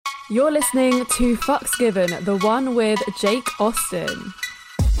You're listening to Fucks Given, the one with Jake Austin.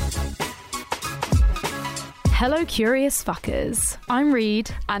 Hello, curious fuckers. I'm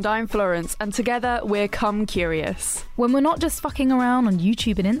Reed. And I'm Florence, and together we're Come Curious. When we're not just fucking around on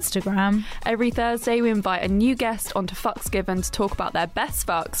YouTube and Instagram. Every Thursday we invite a new guest onto Fucks Given to talk about their best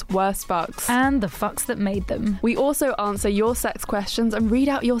fucks, worst fucks, and the fucks that made them. We also answer your sex questions and read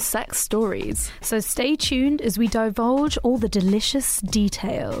out your sex stories. So stay tuned as we divulge all the delicious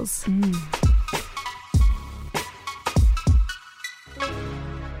details.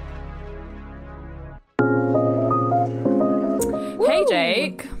 Hey,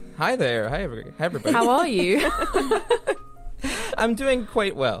 Jake. Hi there. Hi, everybody. How are you? I'm doing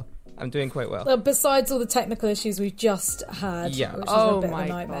quite well. Besides all the technical issues we've just had, Yeah. which is Oh a bit of my a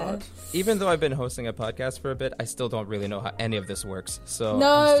nightmare. God. Even though I've been hosting a podcast for a bit, I still don't really know how any of this works. So No,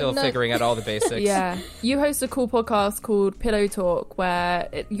 I'm still no. figuring out all the basics. Yeah. You host a cool podcast called Pillow Talk where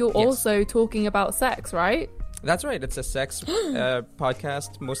you're also talking about sex, right? That's right. It's a sex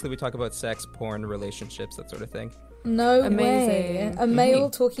podcast. Mostly we talk about sex, porn, relationships, that sort of thing. No Amazing. way. A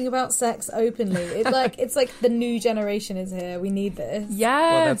male talking about sex openly. It's like the new generation is here. We need this.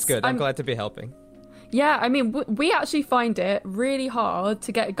 Yes. Well, that's good. I'm glad to be helping. Yeah, I mean, we actually find it really hard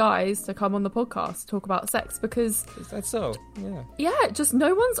to get guys to come on the podcast to talk about sex because... Is that so? Yeah. Yeah, just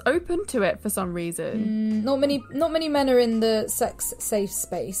no one's open to it for some reason. Not many men are in the sex safe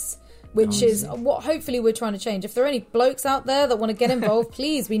space, which is what hopefully we're trying to change. If there are any blokes out there that want to get involved,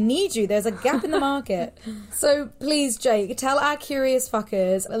 please, we need you. There's a gap in the market. So please, Jake, tell our curious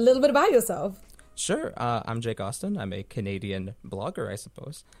fuckers a little bit about yourself. Sure. I'm Jake Austin. I'm a Canadian blogger, I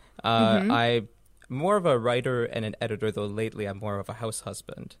suppose. I'm more of a writer and an editor, though lately I'm more of a house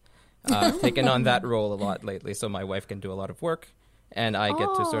husband. I've taken on that role a lot lately, so my wife can do a lot of work, and I get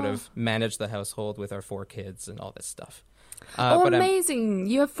to sort of manage the household with our 4 kids and all this stuff. But amazing.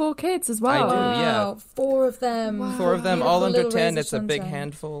 You have 4 kids as well. I do, yeah. Wow, 4 of them. Wow. 4 of them, Beautiful all under little 10. rays It's of a big sunshine.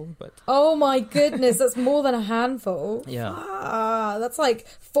 handful, but... Oh my goodness, that's more than a handful. Yeah. That's like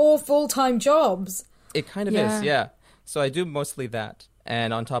 4 full-time jobs. It kind of is, yeah. So I do mostly that.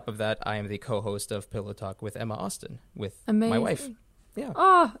 And on top of that, I am the co-host of Pillow Talk with Emma Austin, with my wife. Yeah.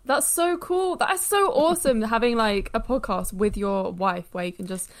 Oh, that's so cool. That is so awesome having like a podcast with your wife where you can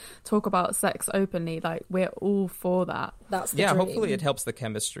just talk about sex openly. Like, we're all for that. That's the Yeah, dream. hopefully it helps the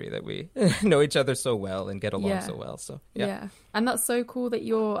chemistry that we know each other so well and get along so well. So, yeah. And that's so cool that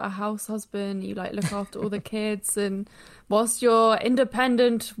you're a house husband. You like look after all the kids, and whilst your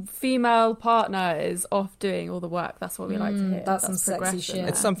independent female partner is off doing all the work, that's what we like to hear. That's some sexy progression. shit.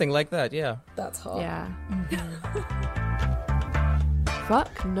 It's something like that, yeah. That's hot. Yeah.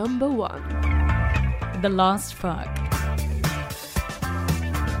 Fuck number 1. The last fuck.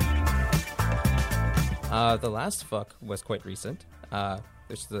 The last fuck was quite recent.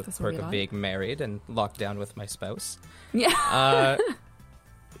 There's the That's what perk we of like. being married and locked down with my spouse. Yeah.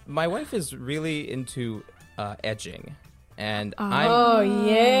 My wife is really into edging. And Oh,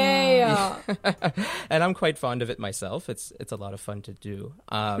 yeah. and I'm quite fond of it myself. It's a lot of fun to do.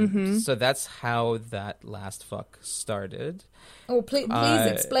 So that's how that last fuck started. Oh, please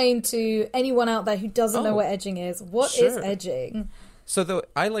explain to anyone out there who doesn't know what edging is. What is Sure. edging? So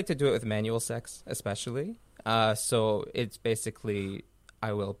I like to do it with manual sex, especially. So it's basically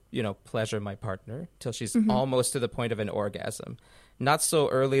I will, pleasure my partner till she's almost to the point of an orgasm. Not so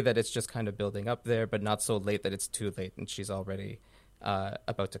early that it's just kind of building up there, but not so late that it's too late and she's already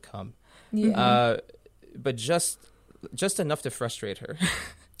about to come. Yeah. But just enough to frustrate her.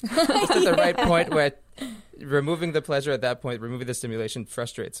 Just at the right point where removing the pleasure at that point, removing the stimulation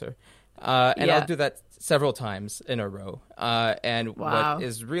frustrates her. And I'll do that several times in a row. And what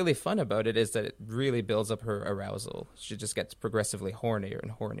is really fun about it is that it really builds up her arousal. She just gets progressively hornier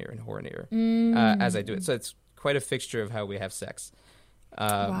and hornier and hornier as I do it. So it's quite a fixture of how we have sex.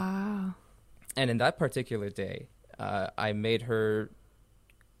 Wow. And in that particular day, I made her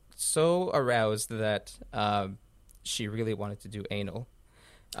so aroused that she really wanted to do anal.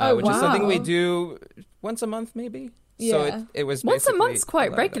 Which is something we do once a month, maybe. Yeah. So it was Once a basically month's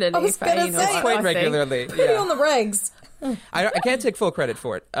quite regularly. I was for gonna anal, say- I quite think. regularly. Put it on the regs. I can't take full credit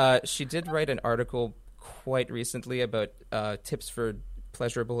for it. She did write an article quite recently about tips for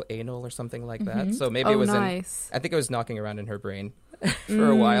pleasurable anal or something like that. So maybe it was nice. I think it was knocking around in her brain for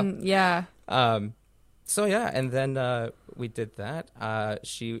a while. Yeah. So yeah, and then we did that.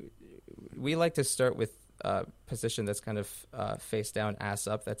 We like to start with a position that's kind of face down, ass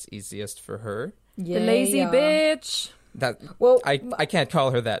up. That's easiest for her. Yeah. The lazy bitch. That Well, I can't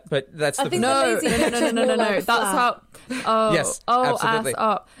call her that, but that's I the think position. the lazy bitch is more like That's flat. how. Yes, ass absolutely.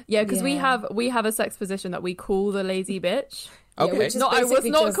 up. Yeah, because Yeah. we have a sex position that we call the lazy bitch. Okay. which is No, I was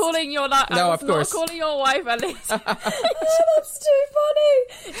basically not just- calling your No, of course. not calling your wife Elise. That's too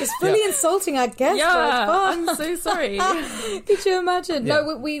funny. Just fully insulting our guest. Yeah, Like, I'm so sorry. could you imagine? Yeah.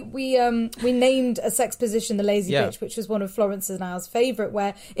 No, we named a sex position the lazy Yeah. bitch, which was one of Florence and Al's favourite,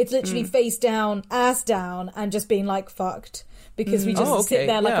 where it's literally face down, ass down, and just being like fucked. Because we just Oh, okay, sit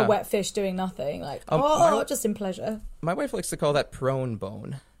there like yeah. a wet fish doing nothing. Like, my- just in pleasure. My wife likes to call that prone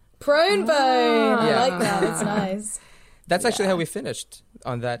bone. Prone bone. I Yeah. like that. That's nice. That's actually how we finished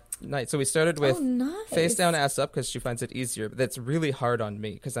on that night. So we started with nice. face down, ass up, because she finds it easier. But that's really hard on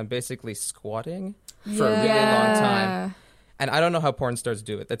me because I'm basically squatting for a really long time. And I don't know how porn stars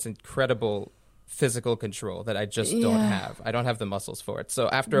do it. That's incredible physical control that I just don't have. I don't have the muscles for it. So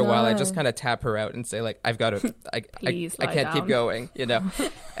after a while, I just kind of tap her out and say, like, I've got to, I Lie can't keep down. going, you know.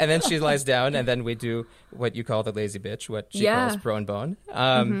 And then she lies down, and then we do what you call the lazy bitch, what she calls prone bone.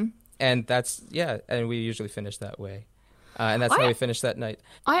 And that's, and we usually finish that way. And that's how we finished that night.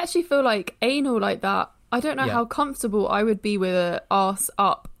 I actually feel like anal like that. I don't know Yeah. how comfortable I would be with a arse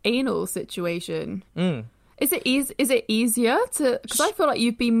up anal situation. Is it easier to? Because I feel like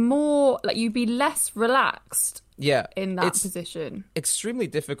you'd be less relaxed Yeah. in that It's position. extremely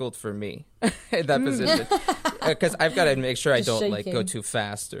difficult for me in that position. Because I've got to make sure I Just don't like go shaking. too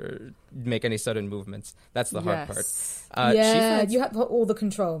fast or make any sudden movements. That's the hard part. Yes. She finds, You have all the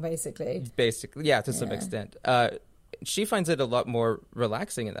control, basically. basically, to some extent. She finds it a lot more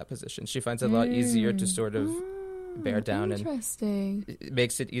relaxing in that position. She finds it a lot easier to sort of bear down, and Interesting. it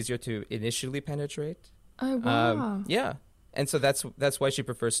makes it easier to initially penetrate. Oh wow. Yeah. And so that's why she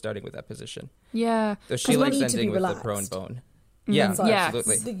prefers starting with that position. Yeah. So she 'Cause we likes need to be ending with the relaxed. prone bone. Yeah, It's like, Yeah.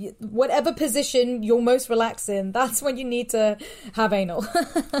 absolutely. Whatever position you're most relaxed in, that's when you need to have anal.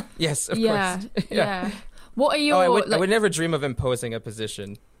 Yes, of Yeah. course. Yeah. What are your? I would like, never dream of imposing a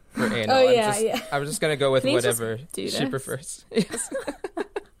position for anal. Oh, I'm yeah, just, yeah. I'm just going to go with Please just whatever do she this. prefers. Yes.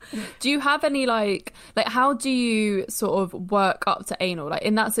 Do you have any like how do you sort of work up to anal? Like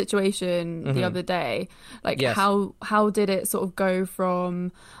in that situation the other day, like Yes. how did it sort of go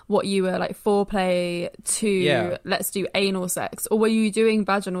from what you were like foreplay to let's do anal sex, or were you doing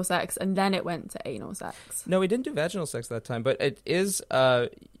vaginal sex and then it went to anal sex? No, we didn't do vaginal sex that time, but it is,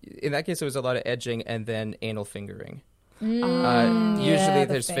 in that case, it was a lot of edging and then anal fingering. Usually the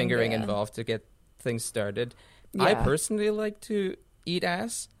there's fingering finger. involved to get things started. I Yeah. personally like to eat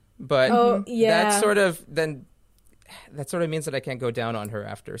ass, but Oh, yeah. that sort of means that I can't go down on her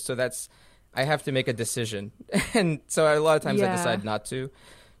after. So I have to make a decision. And so a lot of times I Yeah. decide not to,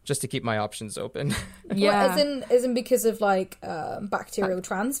 just to keep my options open. Yeah. Well, as in because of like bacterial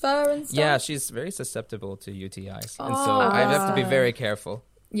transfer and stuff. Yeah, she's very susceptible to UTIs. And so I have to be very careful.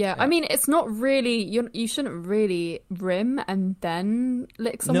 Yeah, I mean, it's not really you shouldn't really rim and then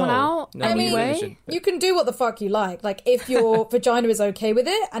lick someone out No, I mean, anyway. should. you can do what the fuck you like. Like, if your vagina is okay with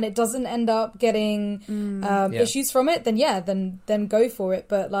it and it doesn't end up getting issues from it, then go for it.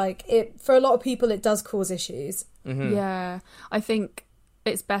 But like, for a lot of people, it does cause issues. Yeah, I think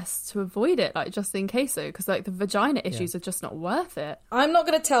it's best to avoid it, like just in case, though, because like the vagina issues are just not worth it. I'm not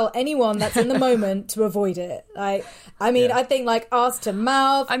going to tell anyone that's in the moment to avoid it. Like, I mean, I think like ass to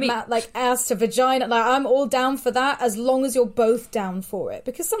mouth, I mean- like ass to vagina, like I'm all down for that as long as you're both down for it.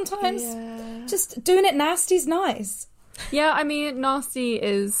 Because sometimes just doing it nasty's nice. Yeah, I mean, nasty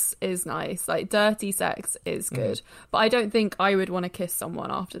is nice. Like dirty sex is good, but I don't think I would want to kiss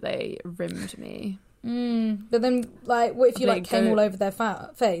someone after they rimmed me. But then, like, what if you like came all over their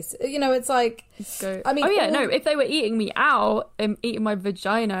face? You know, it's like, I mean, if they were eating me out and eating my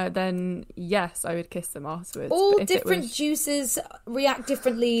vagina, then yes, I would kiss them afterwards. all But if it different was- juices react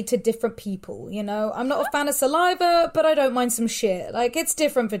differently to different people. You know, I'm not a fan of saliva, but I don't mind some shit. Like, it's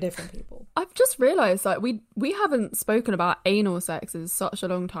different for different people. I've just realised like we haven't spoken about anal sex in such a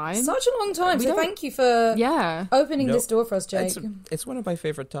long time. Such a long time. We So don't- thank you for Yeah. opening Nope. this door for us, Jake. It's one of my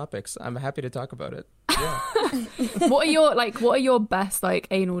favorite topics. I'm happy to talk about it. Yeah. What are your best like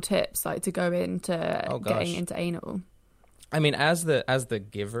anal tips like to go into getting into anal? I mean, as the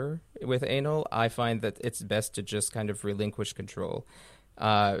giver with anal, I find that it's best to just kind of relinquish control.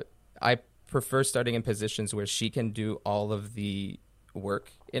 I prefer starting in positions where she can do all of the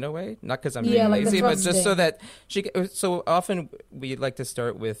work in a way, not because I'm being like the lazy, but just so thrusting. that she. So often we like to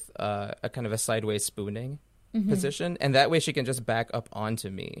start with a kind of a sideways spooning position, and that way she can just back up onto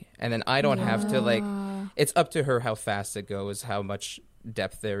me, and then I don't have to like. It's up to her how fast it goes, how much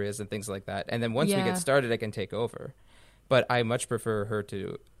depth there is, and things like that. And then once we Yeah. get started, I can take over. But I much prefer her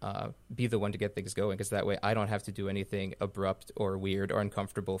to be the one to get things going, because that way I don't have to do anything abrupt or weird or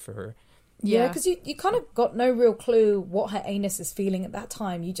uncomfortable for her. Yeah, because you kind of got no real clue what her anus is feeling at that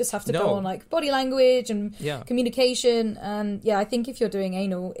time. You just have to go on like body language and communication. And yeah, I think if you're doing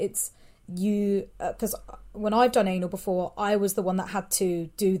anal, it's you, because when I've done anal before, I was the one that had to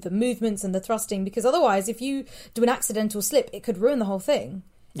do the movements and the thrusting, because otherwise if you do an accidental slip, it could ruin the whole thing.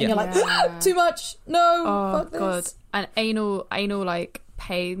 And you're like, too much. No, fuck this. God. And anal like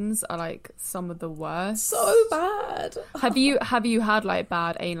pains are like some of the worst. So bad. Have you had like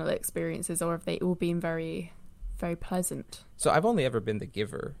bad anal experiences, or have they all been very, very pleasant? So I've only ever been the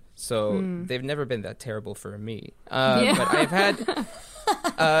giver, so they've never been that terrible for me. But I've had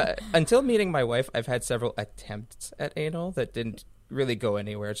until meeting my wife, I've had several attempts at anal that didn't really go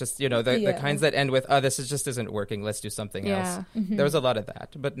anywhere. It's just, the kinds that end with, this just isn't working, let's do something else. There was a lot of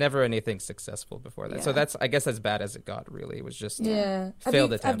that, but never anything successful before that. So that's, I guess, as bad as it got, really. It was just failed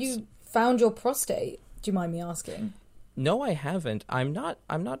attempts. Have you found your prostate? Do you mind me asking? No, I haven't. I'm not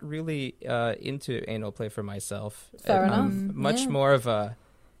really into anal play for myself. Fair enough. I'm much more of a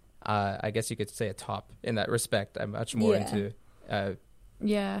I guess you could say a top in that respect. I'm much more into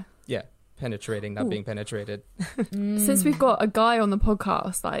penetrating, not being penetrated. Since we've got a guy on the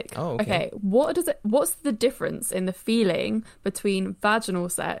podcast, like, okay, what's the difference in the feeling between vaginal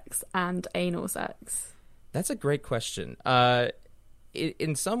sex and anal sex? That's a great question.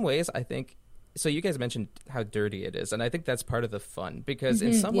 In some ways, I think, so you guys mentioned how dirty it is, and I think that's part of the fun, because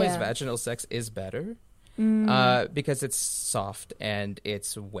in some ways vaginal sex is better. Because it's soft and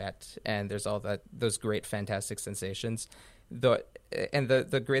it's wet and there's all those great fantastic sensations.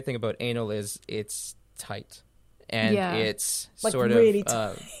 The great thing about anal is it's tight and it's like sort really of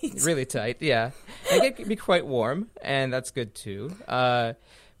tight. Really tight. Yeah, and it can be quite warm, and that's good too.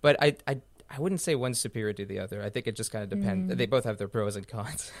 But I wouldn't say one's superior to the other. I think it just kind of depends. They both have their pros and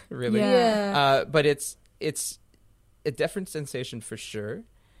cons, really. Yeah. But it's a different sensation for sure.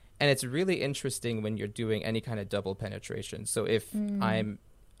 And it's really interesting when you're doing any kind of double penetration. So if I'm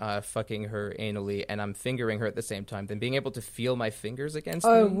fucking her anally and I'm fingering her at the same time, then being able to feel my fingers against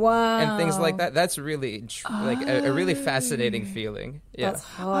me and things like that, that's really like a really fascinating feeling. Yeah. That's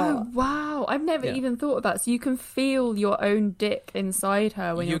hot. Oh, wow. I've never even thought of that. So you can feel your own dick inside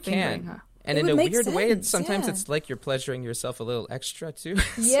her when you're fingering her. And in a weird way, sometimes it's like you're pleasuring yourself a little extra too.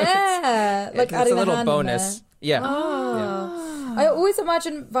 Yeah, like adding a little hand bonus. Yeah. I always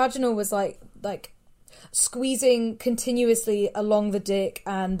imagine vaginal was like squeezing continuously along the dick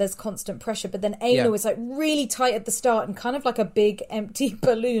and there's constant pressure, but then anal is like really tight at the start and kind of like a big empty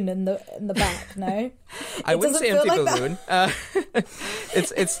balloon in the back. No, I wouldn't say empty balloon.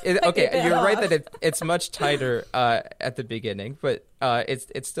 It's okay. You're right that it's much tighter at the beginning, but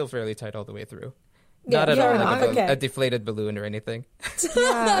it's still fairly tight all the way through. Not at all like a deflated balloon or anything.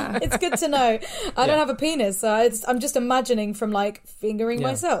 It's good to know. I don't have a penis, so I'm just imagining from like fingering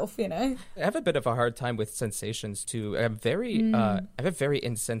myself, I have a bit of a hard time with sensations too. I have a very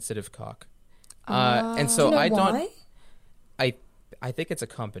insensitive cock. And so do you know why? I think it's a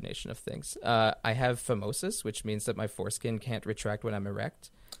combination of things. I have phimosis, which means that my foreskin can't retract when I'm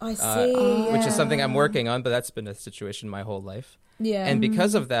erect. I see. Which is something I'm working on, but that's been a situation my whole life. Yeah. And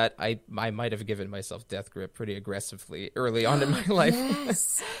because of that, I might have given myself death grip pretty aggressively early on in my life.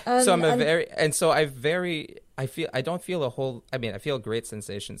 Yes. So I don't feel I feel great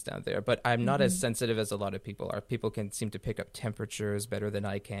sensations down there, but I'm not as sensitive as a lot of people are. People can seem to pick up temperatures better than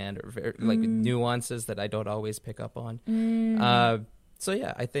I can, or like nuances that I don't always pick up on. So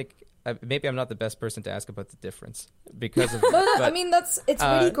yeah, I think maybe I'm not the best person to ask about the difference because of that. But, I mean, it's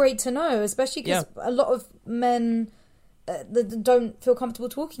really great to know, especially because a lot of men don't feel comfortable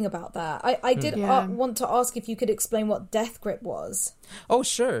talking about that. I did want to ask if you could explain what death grip was. Oh,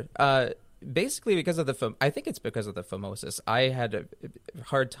 sure. Basically, because of I think it's because of the phimosis. I had a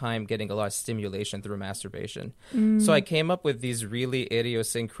hard time getting a lot of stimulation through masturbation. So I came up with these really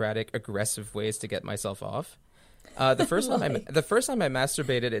idiosyncratic, aggressive ways to get myself off. The first time I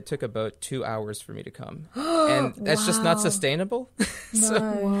masturbated, it took about 2 hours for me to come, and that's just not sustainable.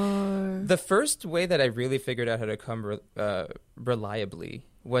 So the first way that I really figured out how to come reliably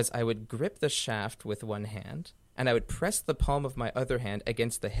was I would grip the shaft with one hand, and I would press the palm of my other hand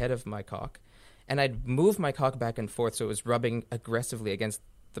against the head of my cock, and I'd move my cock back and forth so it was rubbing aggressively against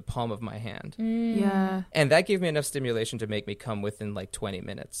the palm of my hand. Yeah. And that gave me enough stimulation to make me come within like 20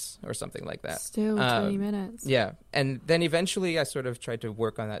 minutes or something like that. Still 20 minutes. Yeah. And then eventually I sort of tried to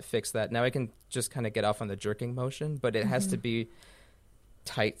work on that, fix that. Now I can just kind of get off on the jerking motion, but it has to be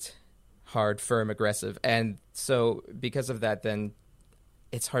tight, hard, firm, aggressive. And so because of that, then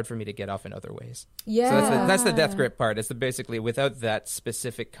it's hard for me to get off in other ways. Yeah. So that's the death grip part. It's basically without that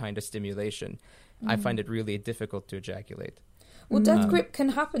specific kind of stimulation, I find it really difficult to ejaculate. Well, death grip can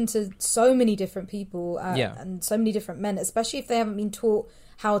happen to so many different people Yeah. and so many different men, especially if they haven't been taught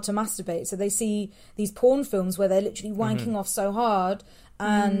how to masturbate. So they see these porn films where they're literally wanking off so hard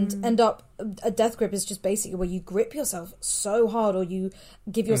and end up, a death grip is just basically where you grip yourself so hard or you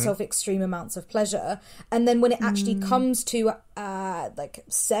give yourself extreme amounts of pleasure. And then when it actually comes to like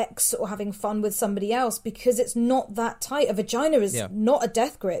sex or having fun with somebody else, because it's not that tight, a vagina is not a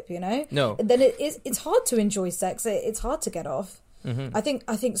death grip, you know? No. And then it's hard to enjoy sex. It's hard to get off. I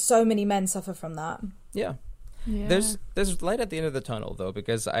think so many men suffer from that. Yeah. Yeah. There's light at the end of the tunnel, though,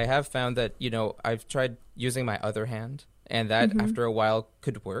 because I have found that, you know, I've tried using my other hand, and that after a while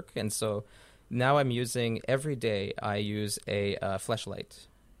could work. And so now I'm using, every day I use a fleshlight.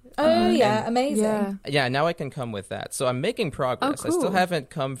 Oh, yeah, amazing. Yeah. Yeah, now I can come with that. So I'm making progress. I still cool. haven't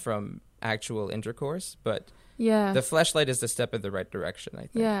come from actual intercourse, but Yeah. the fleshlight is the step in the right direction, I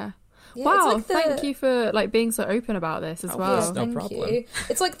think. Yeah. Yeah, Wow, it's like thank you for like being so open about this as Oh, well. yes, no thank problem. you.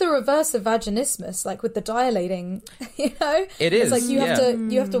 It's like the reverse of vaginismus, like with the dilating, you know? It is, It's like you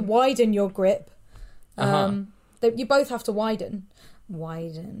have to widen your grip. You both have to widen.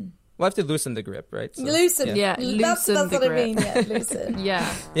 Widen. We'll have to loosen the grip, right? So, Loosen. Yeah, That's loosen the what I grip. mean, yeah, loosen.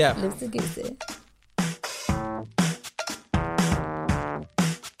 Yeah. Yeah. Loosen goosey.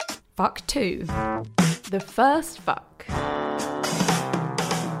 Fuck 2. The first fuck.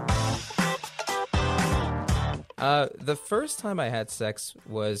 The first time I had sex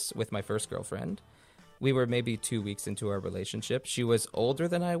was with my first girlfriend. We were maybe 2 weeks into our relationship. She was older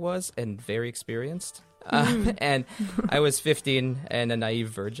than I was and very experienced. And I was 15 and a naive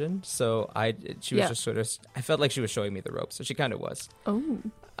virgin. So she was just sort of, I felt like she was showing me the ropes. So she kind of was. Oh.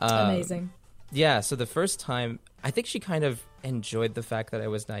 Amazing. Yeah, so the first time, I think she kind of enjoyed the fact that I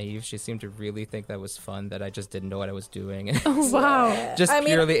was naive. She seemed to really think that was fun, that I just didn't know what I was doing. Oh, wow. Just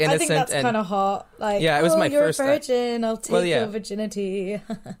purely innocent. I think that's and kind of hot. Like, Yeah, it was my you're first a virgin. I'll take yeah. your virginity.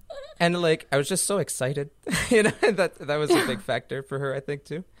 And like, I was just so excited. You know, that was a big factor for her, I think,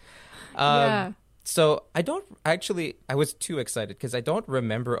 too. Yeah. So I was too excited because I don't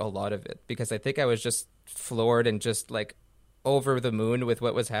remember a lot of it, because I think I was just floored and just like over the moon with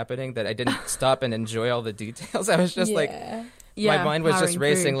what was happening, that I didn't stop and enjoy all the details. I was just like, my mind was just powering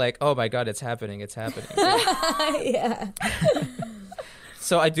racing through. like, oh my God, it's happening. Yeah.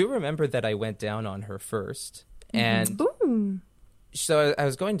 So I do remember that I went down on her first. And Ooh. so I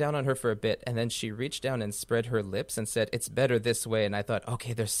was going down on her for a bit, and then she reached down and spread her lips and said, "It's better this way." And I thought,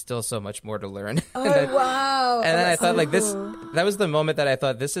 okay, there's still so much more to learn. Oh, wow. And then I That's thought, so like, this, cool. that was the moment that I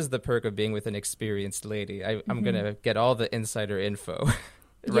thought, this is the perk of being with an experienced lady. I'm going to get all the insider info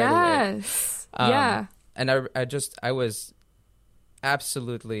right away. Yes. Yeah. And I was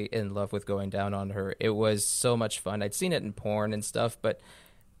absolutely in love with going down on her. It was so much fun. I'd seen it in porn and stuff, but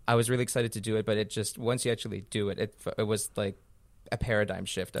I was really excited to do it. But it just, once you actually do it, it was like a paradigm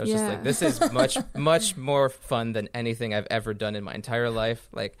shift. I was just like, this is much, much more fun than anything I've ever done in my entire life.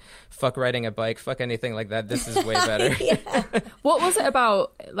 Like, fuck riding a bike, fuck anything like that. This is way better. What was it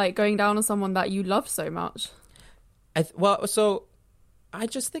about like going down on someone that you loved so much? So I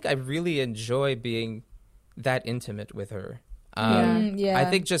just think I really enjoy being that intimate with her. Yeah. I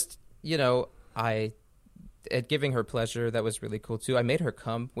think just, you know, at giving her pleasure, that was really cool too. I made her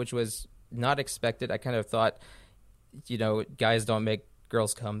come, which was not expected. I kind of thought, you know, guys don't make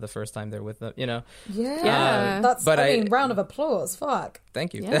girls come the first time they're with them, you know? Yeah. That's, but I mean, round of applause. Fuck.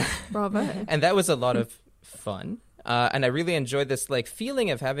 Thank you. Yeah. Bravo. And that was a lot of fun. And I really enjoyed this like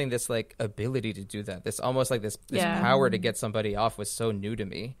feeling of having this like ability to do that. This almost like this power to get somebody off was so new to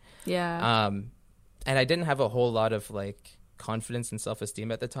me. Yeah. And I didn't have a whole lot of like confidence and self-esteem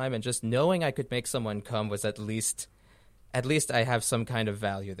at the time. And just knowing I could make someone come was at least I have some kind of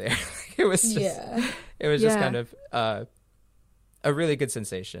value there. It was just kind of a really good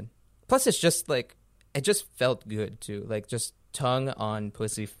sensation. Plus, it's just like, it just felt good too. Like, just tongue on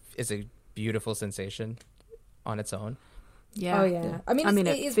pussy is a beautiful sensation on its own. Yeah. Oh, yeah. I mean,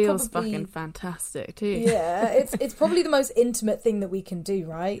 it feels fucking fantastic too. Yeah, it's probably the most intimate thing that we can do,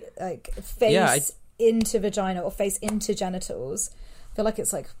 right? Like, face into vagina or face into genitals. I feel like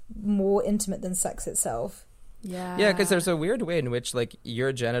it's like more intimate than sex itself. Yeah. Yeah, because there's a weird way in which like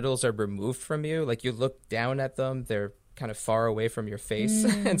your genitals are removed from you. Like, you look down at them, they're kind of far away from your face.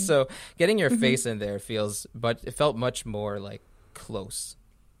 And so getting your face in there it felt much more like close.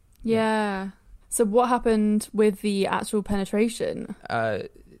 Yeah. So what happened with the actual penetration?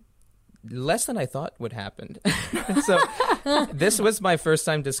 Less than I thought would happen. So this was my first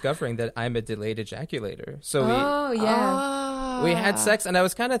time discovering that I'm a delayed ejaculator. So we had sex, and I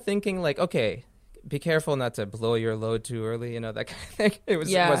was kind of thinking like, okay, be careful not to blow your load too early, you know, that kind of thing. It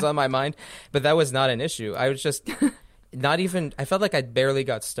was on my mind, but that was not an issue. I was just not even, I felt like I barely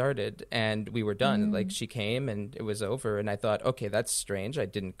got started and we were done. Like she came and it was over, and I thought, okay, that's strange. I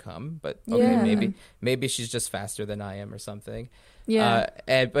didn't come, but okay, maybe she's just faster than I am or something. Yeah.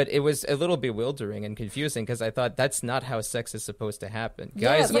 But it was a little bewildering and confusing because I thought that's not how sex is supposed to happen.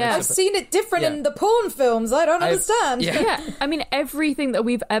 Guys, I've seen it different in the porn films. I don't understand. Yeah. I mean, everything that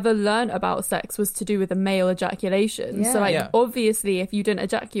we've ever learned about sex was to do with the male ejaculation. Yeah. So, like, obviously, if you didn't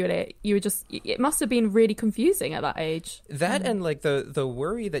ejaculate, you were just, it must have been really confusing at that age. That and like the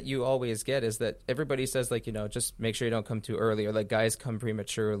worry that you always get is that everybody says, like, you know, just make sure you don't come too early, or like guys come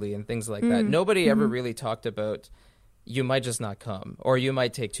prematurely and things like that. Nobody ever really talked about you might just not come, or you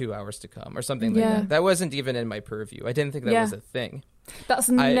might take 2 hours to come, or something like that. That wasn't even in my purview. I didn't think that was a thing. That's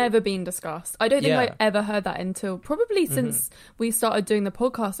never been discussed. I don't think I ever heard that until probably since we started doing the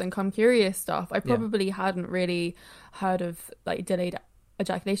podcast and Come Curious stuff. I probably hadn't really heard of like delayed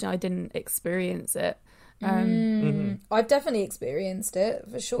ejaculation. I didn't experience it. I've definitely experienced it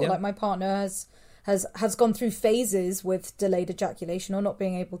for sure. Like my partner has gone through phases with delayed ejaculation or not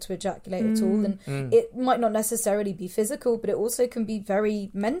being able to ejaculate at all, and it might not necessarily be physical, but it also can be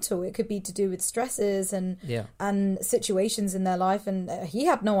very mental. It could be to do with stresses and situations in their life, and he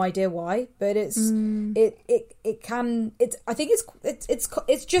had no idea why, but I think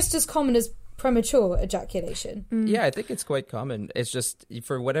it's just as common as premature ejaculation. Yeah, I think it's quite common. It's just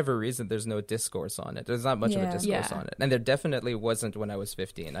for whatever reason there's no discourse on it. There's not much of a discourse on it, and there definitely wasn't when I was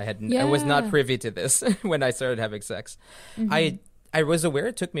 15. I was not privy to this when I started having sex. I was aware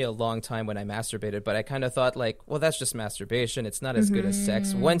it took me a long time when I masturbated, but I kind of thought like, well, that's just masturbation. It's not as good as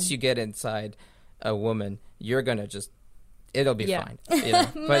sex. Once you get inside a woman, you're gonna just, it'll be fine, you know?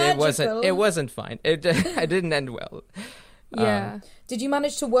 But it wasn't fine. I didn't end well. Did you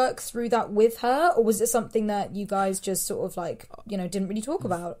manage to work through that with her, or was it something that you guys just sort of like, you know, didn't really talk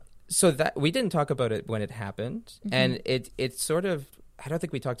about? So that we didn't talk about it when it happened, and it sort of, I don't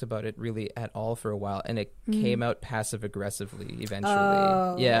think we talked about it really at all for a while, and it came out passive aggressively eventually.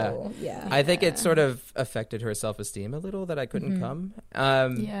 I think it sort of affected her self-esteem a little that I couldn't come.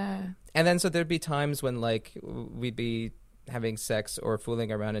 And then so there'd be times when like we'd be having sex or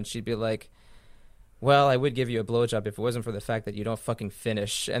fooling around, and she'd be like, well, I would give you a blowjob if it wasn't for the fact that you don't fucking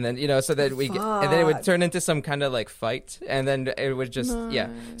finish. And then, you know, so that and then it would turn into some kind of like fight. And then it would just,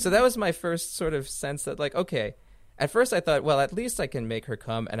 So that was my first sort of sense that like, okay, at first I thought, well, at least I can make her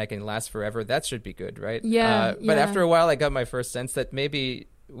come and I can last forever. That should be good, right? But after a while, I got my first sense that maybe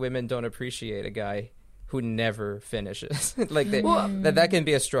women don't appreciate a guy who never finishes. Like that can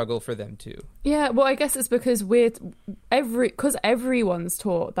be a struggle for them too. Yeah, well, I guess it's because everyone's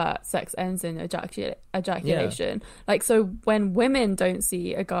taught that sex ends in ejaculation. Like, so when women don't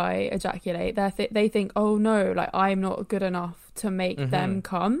see a guy ejaculate, they think, oh no, like I'm not good enough to make them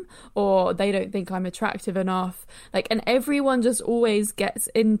come, or they don't think I'm attractive enough. Like, and everyone just always gets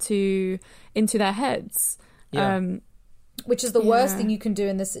into their heads. Which is the worst thing you can do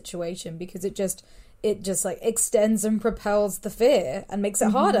in this situation, because it just like extends and propels the fear and makes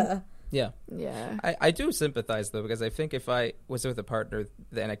it harder. I do sympathize though, because I think if I was with a partner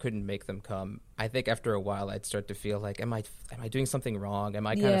and I couldn't make them come, I think after a while I'd start to feel like, am I doing something wrong? Am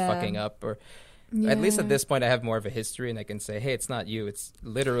I kind of fucking up? Or at least at this point I have more of a history and I can say, hey, it's not you, it's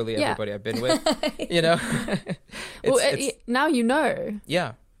literally everybody I've been with. You know. Now you know.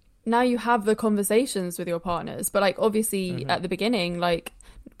 Yeah. Now you have the conversations with your partners, but like obviously at the beginning, like,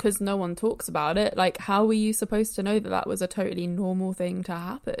 because no one talks about it, like how were you supposed to know that was a totally normal thing to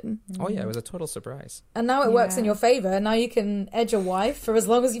happen? Oh yeah, it was a total surprise. And now it works in your favor. Now you can edge your wife for as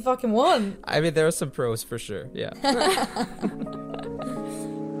long as you fucking want. I mean, there are some pros for sure. Yeah.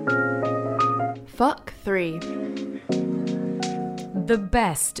 Fuck 3. The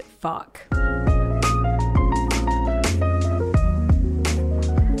best fuck.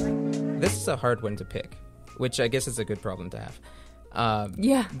 This is a hard one to pick, which I guess is a good problem to have.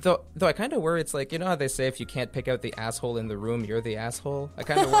 Though I kind of worry, it's like, you know how they say if you can't pick out the asshole in the room, you're the asshole? I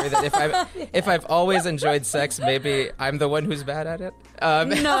kind of worry that if I've always enjoyed sex, maybe I'm the one who's bad at it. No.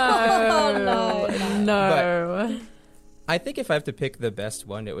 But I think if I have to pick the best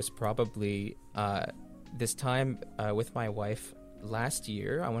one, it was probably this time with my wife last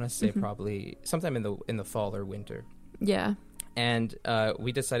year. I want to say probably sometime in the fall or winter. Yeah. And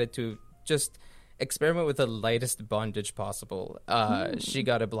we decided to just experiment with the lightest bondage possible. She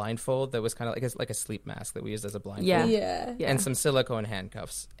got a blindfold that was kind of like a sleep mask that we used as a blindfold. Yeah. And some silicone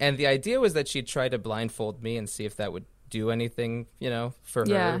handcuffs. And the idea was that she'd try to blindfold me and see if that would do anything, you know, for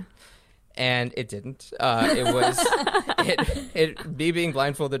her. And it didn't. Me being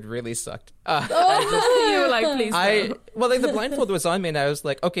blindfolded really sucked. You were like, please. The blindfold was on me, and I was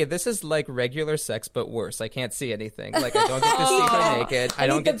like, okay, this is like regular sex, but worse. I can't see anything. Like, I don't get to see her naked. I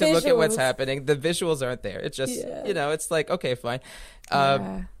don't get to look at what's happening. The visuals aren't there. It's just, it's like, okay, fine.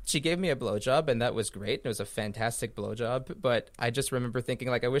 She gave me a blowjob, and that was great. It was a fantastic blowjob, but I just remember thinking,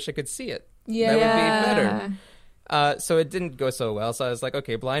 like, I wish I could see it. Yeah. That would be better. So it didn't go so well. So I was like,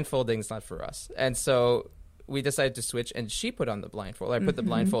 okay, blindfolding's not for us. And so we decided to switch, and she put on the blindfold. I put the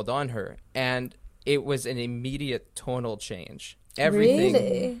blindfold on her, and it was an immediate tonal change.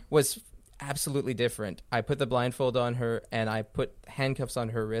 Everything was absolutely different. I put the blindfold on her, and I put handcuffs on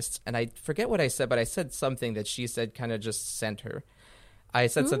her wrists, and I forget what I said, but I said something that she said kind of just sent her. I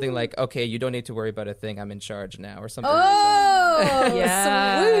said something like, okay, you don't need to worry about a thing. I'm in charge now, or something like that.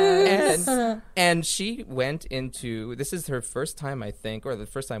 Yeah. And she went into, this is her first time, I think, or the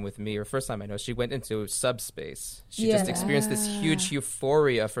first time with me, or first time I know, she went into subspace. She just experienced this huge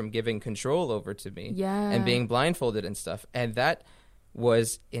euphoria from giving control over to me and being blindfolded and stuff. And that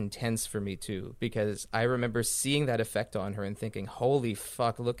was intense for me too, because I remember seeing that effect on her and thinking, holy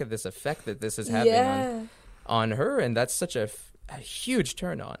fuck, look at this effect that this is having on her. And that's such a huge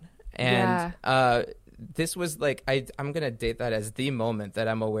turn on. And this was like, I'm gonna date that as the moment that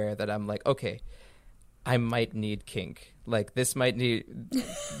I'm aware that I'm like, okay, I might need kink. Like, this might need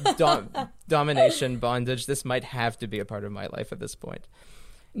domination, bondage. This might have to be a part of my life at this point.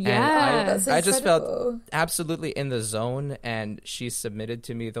 And I just felt absolutely in the zone, and she submitted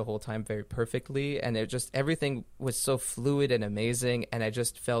to me the whole time very perfectly, and it just, everything was so fluid and amazing, and I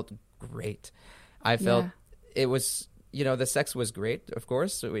just felt great. I felt it was, the sex was great, of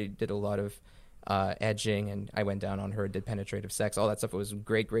course. So we did a lot of edging, and I went down on her, did penetrative sex, all that stuff. It was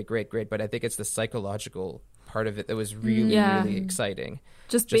great. But I think it's the psychological part of it that was really, really exciting.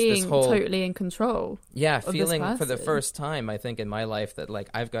 Just being totally in control. Yeah, feeling for the first time, I think, in my life that, like,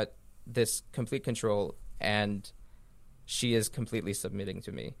 I've got this complete control, and she is completely submitting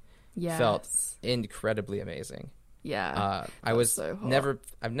to me. Yes. Felt incredibly amazing. Yeah. I was I've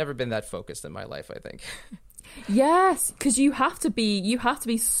never been that focused in my life, I think. Yes, because you have to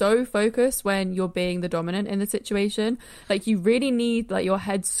be so focused when you're being the dominant in the situation. Like, you really need, like, your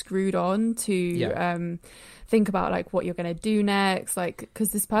head screwed on to think about, like, what you're going to do next, like,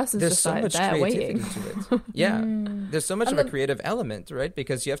 because this person's just so like there waiting. To it. There's so much of a creative element, right?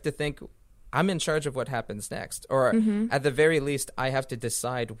 Because you have to think, I'm in charge of what happens next, or at the very least, I have to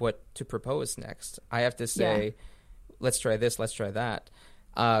decide what to propose next. I have to say, let's try this, let's try that.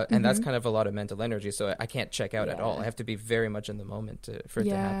 And that's kind of a lot of mental energy, so I can't check out at all. I have to be very much in the moment for it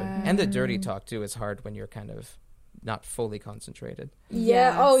to happen. And the dirty talk too is hard when you're kind of not fully concentrated.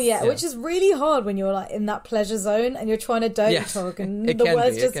 Which is really hard when you're, like, in that pleasure zone and you're trying to dirty talk, and the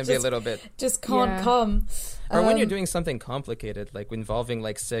words it can be a little bit just can't come. Or when you're doing something complicated, like involving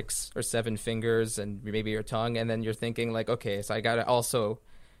like 6 or 7 fingers and maybe your tongue, and then you're thinking, like, okay, so I gotta also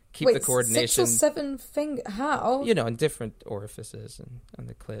keep the coordination. 6 or 7 finger? How? In different orifices and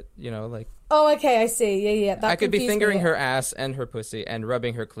the clit. Like. Oh, okay, I see. Yeah. I could be fingering her ass and her pussy and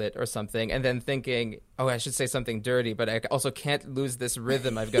rubbing her clit or something, and then thinking, oh, I should say something dirty, but I also can't lose this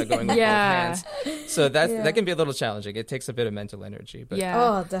rhythm I've got going with both hands. So that can be a little challenging. It takes a bit of mental energy, but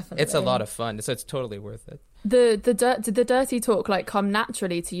oh, definitely, it's a lot of fun. So it's totally worth it. Did the dirty talk, like, come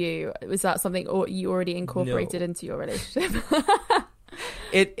naturally to you? Was that something you already incorporated into your relationship?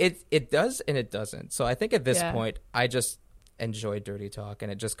 It does and it doesn't. So I think at this point, I just enjoy dirty talk,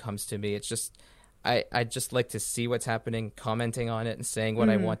 and it just comes to me. It's just I just like to see what's happening, commenting on it, and saying what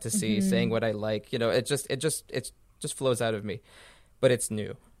I want to see, saying what I like. It just flows out of me. But it's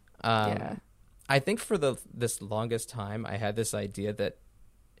new. I think for this longest time, I had this idea that.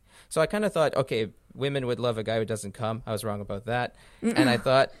 So I kind of thought, okay, women would love a guy who doesn't come. I was wrong about that. And I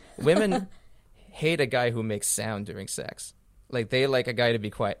thought women hate a guy who makes sound during sex. Like, they like a guy to be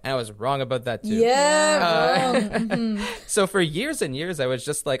quiet. And I was wrong about that too. Wrong. So for years and years, I was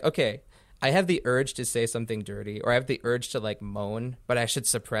just like, okay, I have the urge to say something dirty, or I have the urge to, like, moan, but I should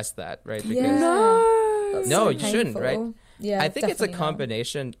suppress that, right? Because so you shouldn't, right? Yeah, I think it's a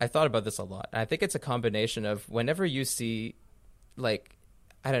combination. I thought about this a lot. I think it's a combination of whenever you see, like,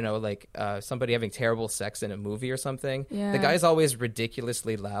 I don't know, like somebody having terrible sex in a movie or something. The guy's always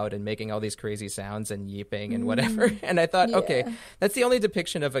ridiculously loud and making all these crazy sounds and yeeping and whatever. And I thought, okay, that's the only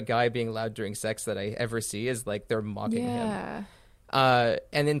depiction of a guy being loud during sex that I ever see, is like they're mocking him. And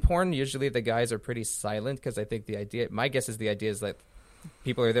in porn, usually the guys are pretty silent, because I think my guess is the idea is that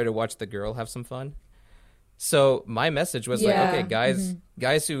people are there to watch the girl have some fun. So my message was like, okay,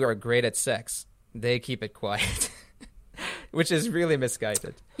 guys who are great at sex, they keep it quiet. which is really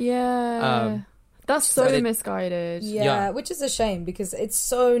misguided. Yeah. That's so but misguided. Yeah, which is a shame because it's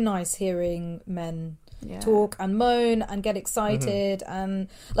so nice hearing men talk and moan and get excited. And,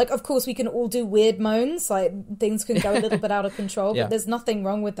 like, of course, we can all do weird moans. Like, things can go a little bit out of control, but there's nothing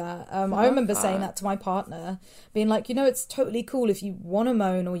wrong with that. I remember saying that to my partner, being like, you know, it's totally cool if you want to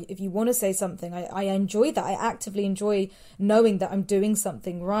moan or if you want to say something. I enjoy that. I actively enjoy knowing that I'm doing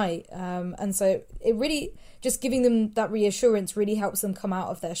something right. And so it really, just giving them that reassurance really helps them come out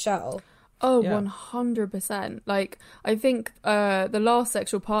of their shell. Oh, 100%. Like, I think the last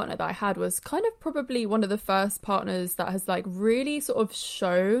sexual partner that I had was kind of probably one of the first partners that has, like, really sort of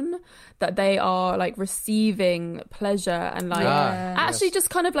shown that they are, like, receiving pleasure and, like, actually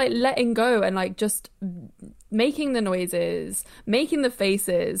just kind of, like, letting go and, like, just making the noises, making the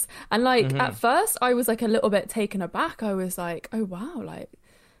faces. And, like, at first I was, like, a little bit taken aback. I was like, oh, wow, like...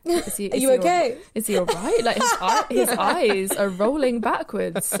 Is he okay? Is he all right? Like his eyes are rolling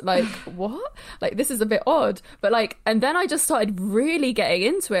backwards. Like what? Like this is a bit odd. But like, and then I just started really getting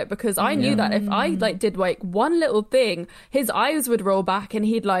into it because I knew that if I like did like one little thing, his eyes would roll back and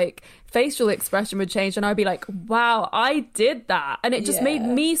he'd like facial expression would change, and I'd be like, wow, I did that, and it just made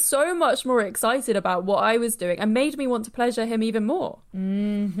me so much more excited about what I was doing and made me want to pleasure him even more.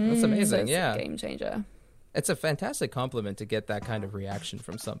 That's amazing. So it's a game changer. It's a fantastic compliment to get that kind of reaction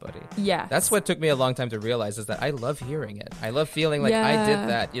from somebody. Yeah. That's what took me a long time to realize, is that I love hearing it. I love feeling like I did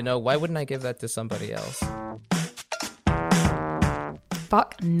that. You know, why wouldn't I give that to somebody else?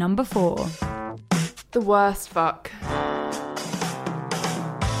 Fuck number 4. The worst fuck.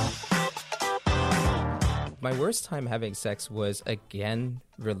 My worst time having sex was, again,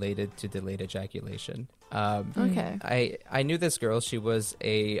 related to delayed ejaculation. Okay. I knew this girl. She was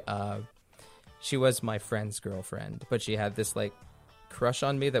she was my friend's girlfriend, but she had this like crush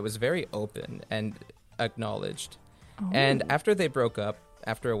on me that was very open and acknowledged. And after they broke up,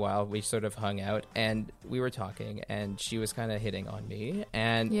 after a while, we sort of hung out and we were talking, and she was kind of hitting on me,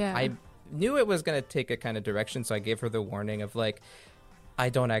 and I knew it was going to take a kind of direction, so I gave her the warning of like, I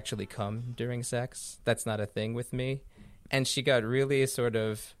don't actually come during sex. That's not a thing with me. And she got really sort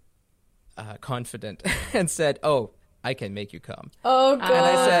of confident and said, oh, I can make you come. Oh, God. And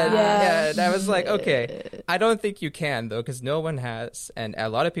I said, and I was like, okay, I don't think you can, though, because no one has. And a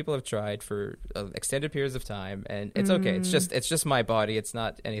lot of people have tried for extended periods of time. And it's okay. It's just my body. It's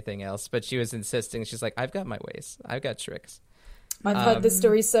not anything else. But she was insisting. She's like, I've got my ways. I've got tricks. I've heard this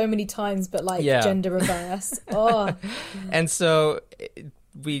story so many times, but like gender reverse. And so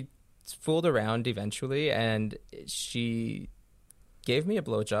we fooled around eventually, and she gave me a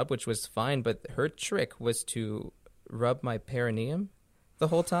blowjob, which was fine. But her trick was to rub my perineum the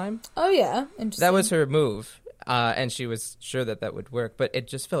whole time. Oh yeah, interesting. That was her move, and she was sure that that would work, but it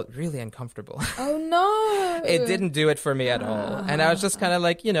just felt really uncomfortable. Oh no. It didn't do it for me at all, and I was just kind of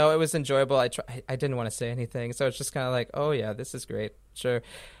like, you know, it was enjoyable. I didn't want to say anything, so it's just kind of like, oh yeah, this is great, sure.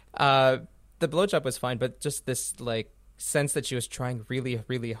 The blowjob was fine, but just this like sense that she was trying really,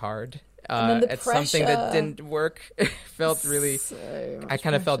 really hard at something that didn't work felt really. I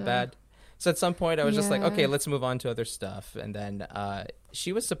kind of felt bad. So at some point I was just like, okay, let's move on to other stuff. And then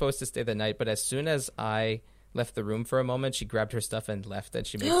she was supposed to stay the night, but as soon as I left the room for a moment, she grabbed her stuff and left, and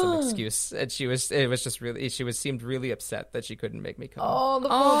she made some excuse. And she seemed really upset that she couldn't make me come. Oh, the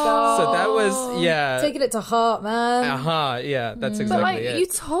poor girl. So that was, taking it to heart, man. Yeah, that's exactly but like, it. you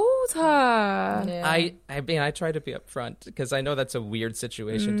told her. Yeah. I mean, I try to be upfront because I know that's a weird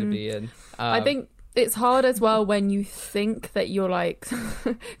situation to be in. I think it's hard as well when you think that you're like,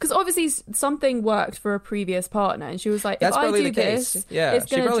 because obviously something worked for a previous partner, and she was like, That's if I probably do the case. this, Yeah, it's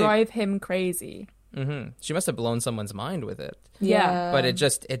going to probably drive him crazy. She must have blown someone's mind with it. Yeah. But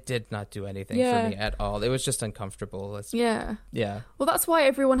it did not do anything for me at all. It was just uncomfortable. Yeah. Well, that's why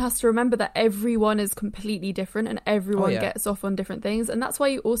everyone has to remember that everyone is completely different, and everyone gets off on different things. And that's why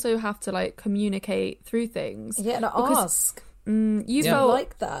you also have to like communicate through things. Yeah, and ask. You felt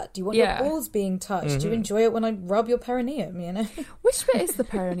like that? Do you want your balls being touched? Do you enjoy it when I rub your perineum, you know? Which bit is the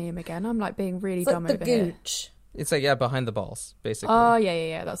perineum again? I'm like being really dumb like over the here. gooch. It's like, behind the balls, basically. Oh,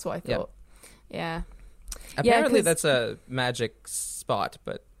 yeah. That's what I thought. Yeah. Apparently that's a magic spot,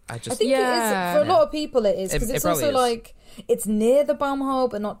 but I think it is. For a lot of people it is, because it's also like, it's near the bum hole,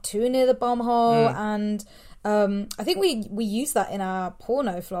 but not too near the bum hole. And I think we used that in our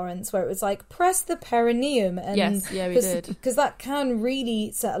porno, Florence, where it was like, press the perineum. And yes, we did. Because that can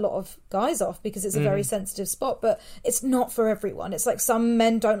really set a lot of guys off, because it's a very sensitive spot, but it's not for everyone. It's like some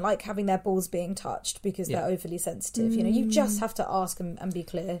men don't like having their balls being touched because they're overly sensitive. You know, you just have to ask and be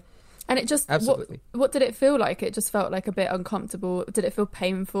clear. And it just, Absolutely. what did it feel like? It just felt like a bit uncomfortable. Did it feel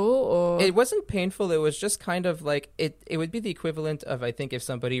painful or? It wasn't painful. It was just kind of like, it would be the equivalent of, I think, if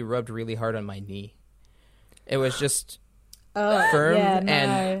somebody rubbed really hard on my knee. It was just firm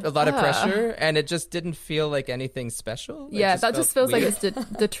and a lot of pressure, and it just didn't feel like anything special. That just feels weird. like it's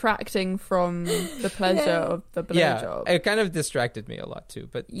detracting from the pleasure of the blowjob. It kind of distracted me a lot too.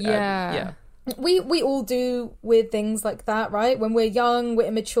 But We all do weird things like that, right? When we're young, we're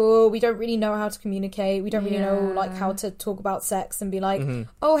immature, we don't really know how to communicate, we don't really know like how to talk about sex and be like,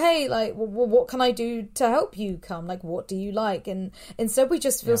 oh hey, like what can I do to help you come? Like what do you like? And instead we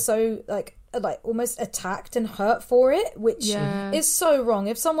just feel so like almost attacked and hurt for it, which is so wrong.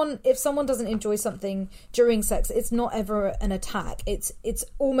 If someone doesn't enjoy something during sex, it's not ever an attack. It's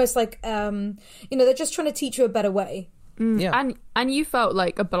almost like they're just trying to teach you a better way. Yeah. And you felt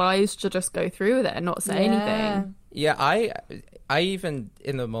like obliged to just go through with it and not say anything. Yeah, I even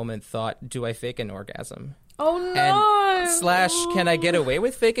in the moment thought, do I fake an orgasm? Oh no! And can I get away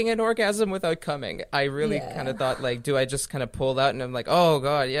with faking an orgasm without coming? I really kind of thought, like, do I just kind of pull out and I'm like, oh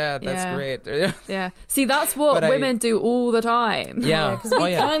god, yeah, that's great. Yeah. See, that's what women do all the time. Yeah. Because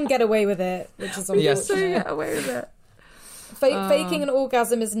we can get away with it, which is unfortunate. Yes. So get away with it. Faking an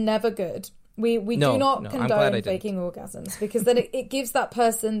orgasm is never good. We do not condone faking orgasms, because then it gives that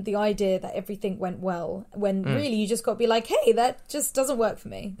person the idea that everything went well, when really you just got to be like, hey, that just doesn't work for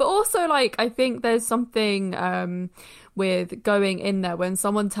me. But also, like, I think there's something with going in there when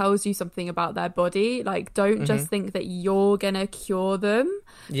someone tells you something about their body, like, don't just think that you're gonna cure them.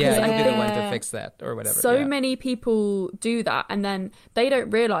 Yeah, you'll be the one to fix that or whatever. So many people do that, and then they don't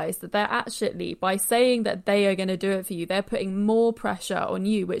realize that they're actually, by saying that they are going to do it for you, they're putting more pressure on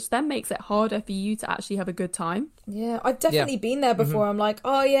you, which then makes it harder for you to actually have a good time. Yeah, I've definitely been there before. I'm like,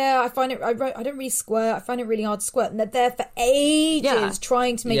 oh yeah, I find it, I don't really squirt, I find it really hard to squirt, and they're there for ages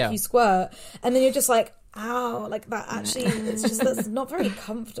trying to make you squirt, and then you're just like, ow, like that actually, it's just, that's not very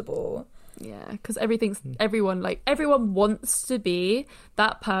comfortable. Yeah, because everyone wants to be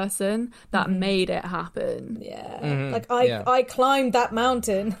that person that made it happen. Yeah, like I climbed that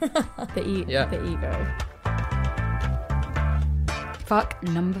mountain. The ego. Fuck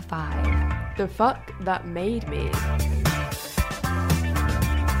number 5. The fuck that made me.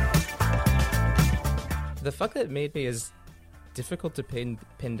 The fuck that made me is difficult to pin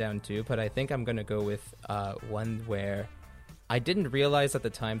down too, but I think I'm gonna go with one where I didn't realize at the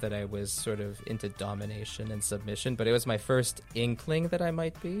time that I was sort of into domination and submission, but it was my first inkling that I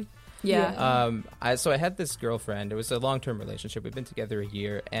might be. Yeah. So I had this girlfriend. It was a long-term relationship. We've been together a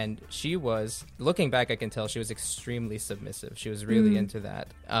year, and she was, looking back, I can tell she was extremely submissive. She was really into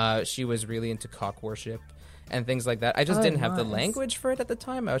that. She was really into cock worship and things like that. I just didn't have the language for it at the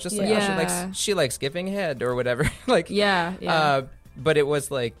time. I was just like, oh, she likes giving head or whatever. Like, but it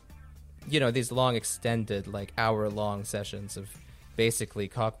was like, these long extended, like hour-long sessions of basically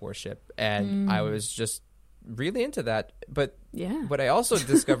cock worship, and I was just really into that. But what I also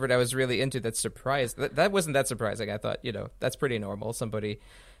discovered I was really into that surprised. That wasn't that surprising. I thought, that's pretty normal. Somebody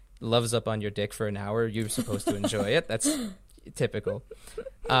loves up on your dick for an hour. You're supposed to enjoy it. That's typical.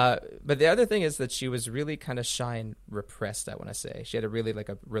 But the other thing is that she was really kind of shy and repressed, I want to say. She had a really like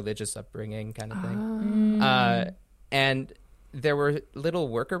a religious upbringing kind of thing. And there were little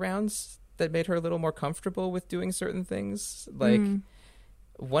workarounds that made her a little more comfortable with doing certain things. Like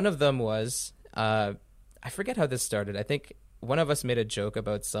one of them was, I forget how this started. I think one of us made a joke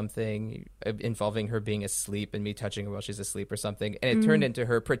about something involving her being asleep and me touching her while she's asleep or something. And it turned into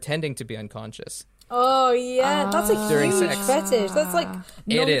her pretending to be unconscious. Oh, yeah. That's a huge sex. fetish. That's like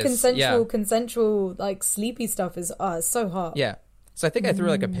non-consensual, consensual, like sleepy stuff is so hot. Yeah. So I think I threw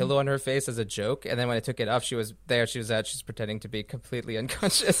like a pillow on her face as a joke, and then when I took it off, she was there. She was out. She's pretending to be completely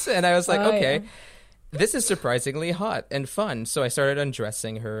unconscious, and I was like, okay, this is surprisingly hot and fun. So I started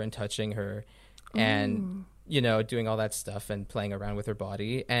undressing her and touching her, and doing all that stuff and playing around with her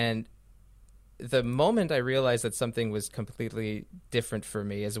body. And the moment I realized that something was completely different for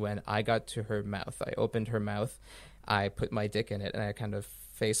me is when I got to her mouth. I opened her mouth, I put my dick in it, and I kind of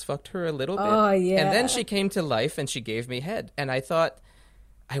face fucked her a little bit. Oh, yeah. And then she came to life and she gave me head. And I thought,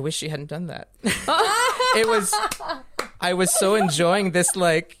 I wish she hadn't done that. I was so enjoying this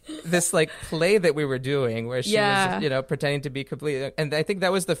play that we were doing where she was, pretending to be completely, and I think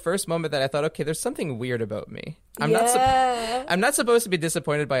that was the first moment that I thought, okay, there's something weird about me. I'm not supposed to be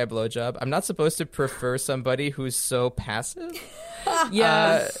disappointed by a blowjob. I'm not supposed to prefer somebody who's so passive.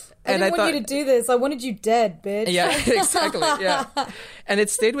 I didn't want you to do this. I wanted you dead, bitch. Yeah, exactly. Yeah. And it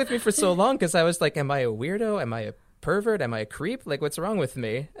stayed with me for so long because I was like, am I a weirdo? Am I a pervert? Am I a creep? Like, what's wrong with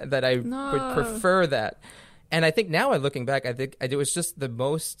me that I would prefer that? And I think now, looking back, I think it was just the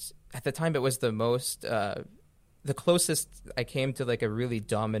most at the time it was the most the closest I came to like a really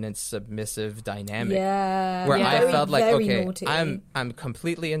dominant submissive dynamic where I felt like, okay, naughty. I'm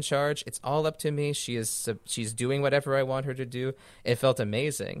completely in charge. It's all up to me. She's doing whatever I want her to do. It felt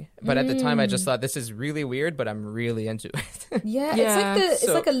amazing. But at the time I just thought, this is really weird, but I'm really into it. It's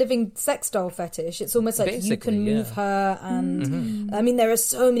like a living sex doll fetish. It's almost like you can move her, and I mean there are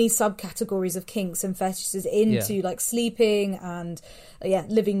so many subcategories of kinks and fetishes into like sleeping and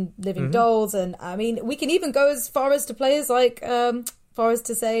living dolls, and I mean we can even go as far as to play as like far as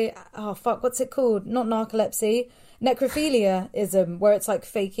to say, what's it called? Not narcolepsy, necrophilia-ism, where it's like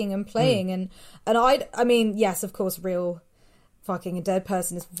faking and playing, and I mean yes, of course, real fucking a dead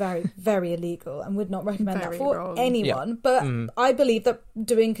person is very, very illegal and would not recommend that for anyone. But I believe that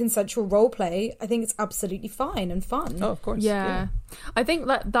doing consensual role play, I think it's absolutely fine and fun. Oh, of course. Yeah. I think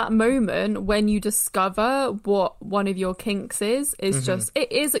that moment when you discover what one of your kinks is just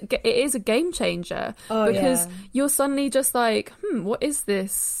it is a game changer, because you're suddenly just like, what is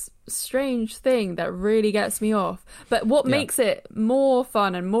this strange thing that really gets me off? But what makes it more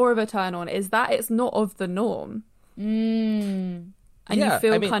fun and more of a turn on is that it's not of the norm. And you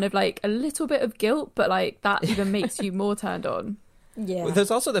feel kind of like a little bit of guilt, but like that even makes you more turned on. There's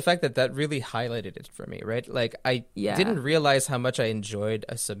also the fact that really highlighted it for me, right? Like I didn't realize how much I enjoyed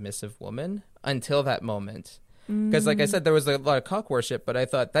a submissive woman until that moment. Because like I said, there was a lot of cock worship, but I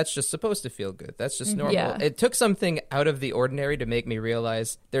thought that's just supposed to feel good. That's just normal. It took something out of the ordinary to make me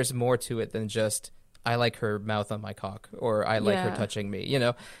realize there's more to it than just I like her mouth on my cock, or I like her touching me. You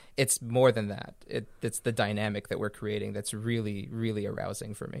know, it's more than that. It's the dynamic that we're creating that's really, really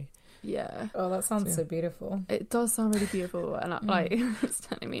arousing for me. Yeah. Oh, that sounds so beautiful. It does sound really beautiful, and it's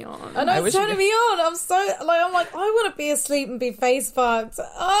turning me on. I know, it's turning me on. I'm like, I want to be asleep and be face fucked.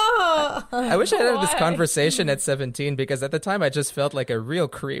 I wish I had this conversation at 17, because at the time I just felt like a real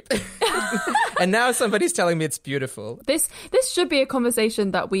creep. And now somebody's telling me it's beautiful. This should be a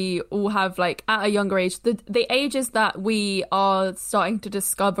conversation that we all have like at a younger age. The ages that we are starting to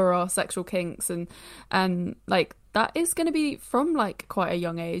discover our sexual kinks and like that is going to be from like quite a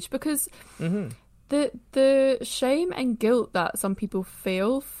young age, because the shame and guilt that some people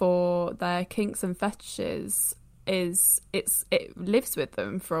feel for their kinks and fetishes it lives with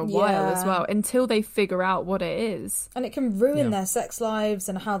them for a while as well, until they figure out what it is, and it can ruin their sex lives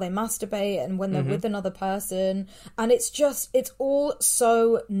and how they masturbate and when they're with another person. And it's all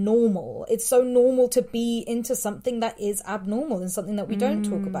so normal. It's so normal to be into something that is abnormal and something that we don't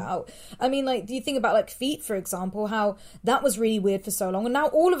talk about. I mean, like, do you think about like feet, for example, how that was really weird for so long, and now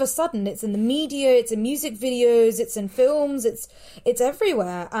all of a sudden it's in the media, it's in music videos, it's in films, it's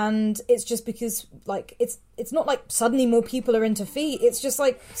everywhere. And it's just because like it's not like suddenly more people are into feet. It's just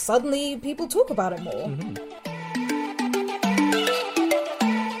like suddenly people talk about it more.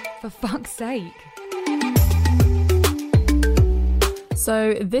 For fuck's sake.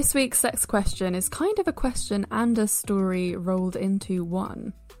 So this week's sex question is kind of a question and a story rolled into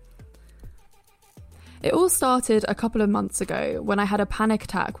one. It all started a couple of months ago when I had a panic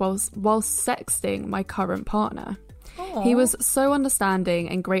attack while sexting my current partner. Aww. He was so understanding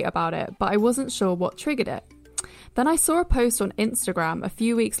and great about it, but I wasn't sure what triggered it. Then I saw a post on Instagram a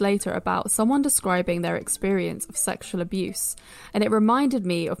few weeks later about someone describing their experience of sexual abuse, and it reminded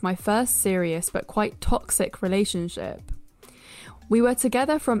me of my first serious but quite toxic relationship. We were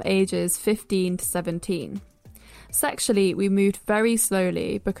together from ages 15 to 17. Sexually, we moved very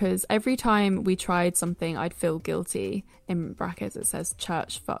slowly because every time we tried something, I'd feel guilty. In brackets, it says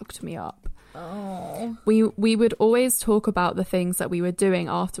church fucked me up. Oh. We would always talk about the things that we were doing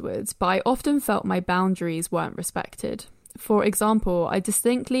afterwards, but I often felt my boundaries weren't respected. For example, I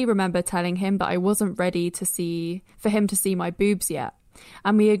distinctly remember telling him that I wasn't ready for him to see my boobs yet,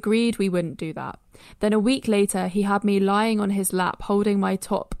 and we agreed we wouldn't do that. Then a week later, he had me lying on his lap holding my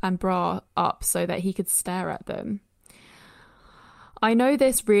top and bra up so that he could stare at them. I know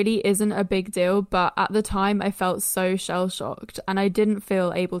this really isn't a big deal, but at the time I felt so shell-shocked and I didn't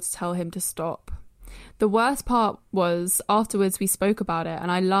feel able to tell him to stop. The worst part was afterwards we spoke about it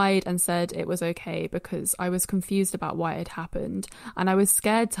and I lied and said it was okay because I was confused about why it had happened and I was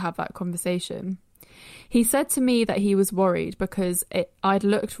scared to have that conversation. He said to me that he was worried because I'd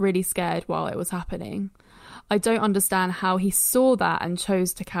looked really scared while it was happening. I don't understand how he saw that and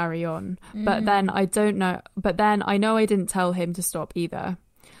chose to carry on. But then I know I didn't tell him to stop either.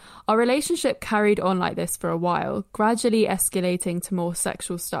 Our relationship carried on like this for a while, gradually escalating to more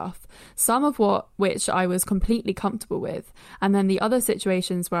sexual stuff, some of which I was completely comfortable with, and then the other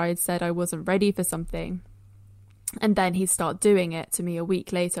situations where I'd said I wasn't ready for something. And then he'd start doing it to me a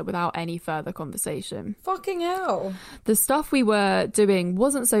week later without any further conversation. Fucking hell. The stuff we were doing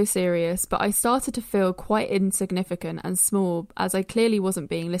wasn't so serious, but I started to feel quite insignificant and small, as I clearly wasn't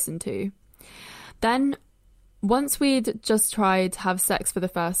being listened to. Then, once we'd just tried to have sex for the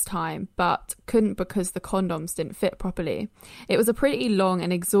first time, but couldn't because the condoms didn't fit properly. It was a pretty long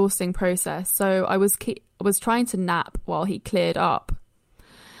and exhausting process, so I was trying to nap while he cleared up.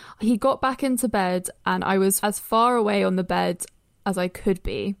 He got back into bed and I was as far away on the bed as I could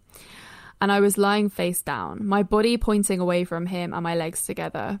be. And I was lying face down, my body pointing away from him and my legs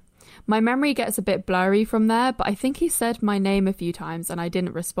together. My memory gets a bit blurry from there, but I think he said my name a few times and I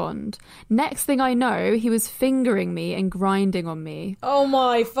didn't respond. Next thing I know, he was fingering me and grinding on me. Oh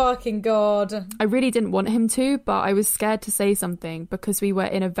my fucking God. I really didn't want him to, but I was scared to say something because we were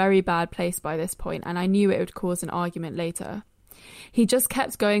in a very bad place by this point and I knew it would cause an argument later. He just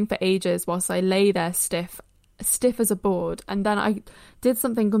kept going for ages whilst I lay there stiff as a board, and then I did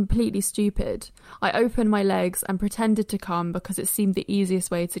something completely stupid. I opened my legs and pretended to come because it seemed the easiest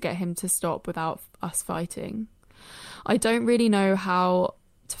way to get him to stop without us fighting. I don't really know how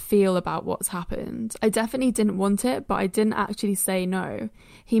to feel about what's happened. I definitely didn't want it, but I didn't actually say no.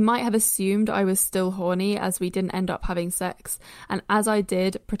 He might have assumed I was still horny as we didn't end up having sex, and as I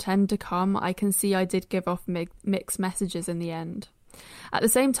did pretend to come, I can see I did give off mixed messages in the end. At the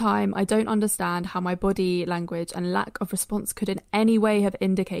same time, I don't understand how my body language and lack of response could in any way have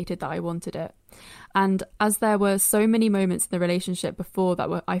indicated that I wanted it. And as there were so many moments in the relationship before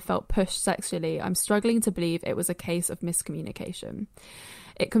that I felt pushed sexually, I'm struggling to believe it was a case of miscommunication.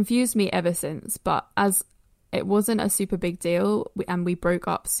 It confused me ever since, but as it wasn't a super big deal and we broke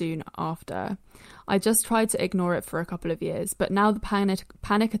up soon after, I just tried to ignore it for a couple of years. But now the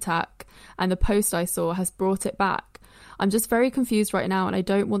panic attack and the post I saw has brought it back. I'm just very confused right now and I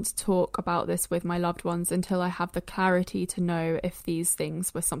don't want to talk about this with my loved ones until I have the clarity to know if these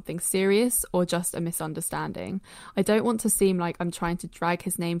things were something serious or just a misunderstanding. I don't want to seem like I'm trying to drag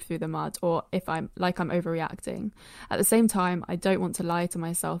his name through the mud or if I'm overreacting. At the same time, I don't want to lie to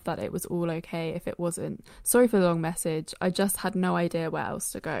myself that it was all okay if it wasn't. Sorry for the long message. I just had no idea where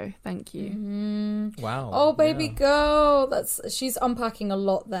else to go. Thank you. Mm-hmm. Wow. Oh, baby girl. She's unpacking a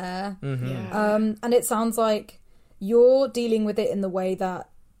lot there. Mm-hmm. Yeah. And it sounds like you're dealing with it in the way that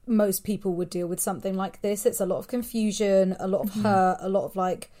most people would deal with something like this. It's a lot of confusion, a lot of hurt, a lot of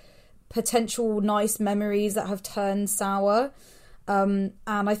like potential nice memories that have turned sour. And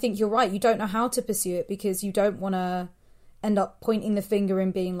I think you're right. You don't know how to pursue it because you don't want to end up pointing the finger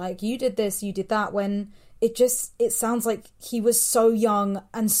and being like, you did this, you did that, when it sounds like he was so young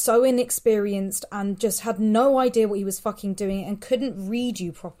and so inexperienced and just had no idea what he was fucking doing and couldn't read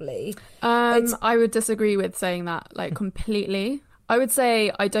you properly. I would disagree with saying that, like, completely. I would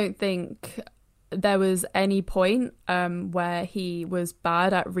say I don't think there was any point where he was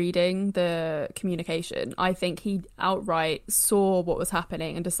bad at reading the communication. I think he outright saw what was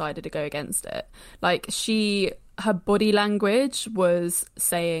happening and decided to go against it. Like, her body language was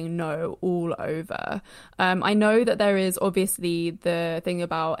saying no all over. I know that there is obviously the thing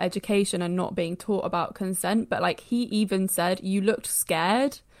about education and not being taught about consent, but like he even said, you looked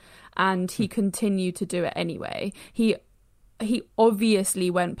scared, and he continued to do it anyway. He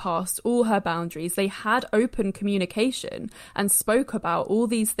obviously went past all her boundaries. They had open communication and spoke about all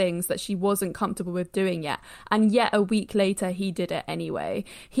these things that she wasn't comfortable with doing yet. And yet a week later, he did it anyway.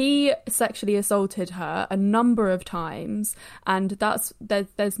 He sexually assaulted her a number of times. And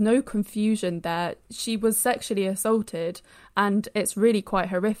there's no confusion there. She was sexually assaulted. And it's really quite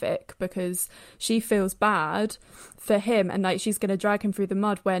horrific because she feels bad for him. And like she's going to drag him through the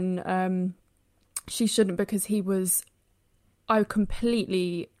mud when she shouldn't, because he was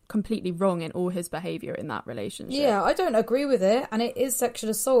completely wrong in all his behaviour in that relationship. Yeah, I don't agree with it, and it is sexual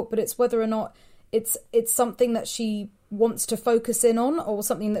assault, but it's whether or not it's something that she wants to focus in on or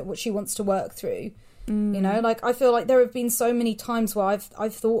something that she wants to work through. You know, like I feel like there have been so many times where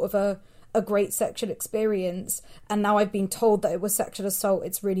I've thought of a great sexual experience, and now I've been told that it was sexual assault.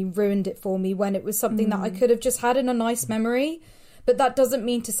 It's really ruined it for me when it was something that I could have just had in a nice memory. But that doesn't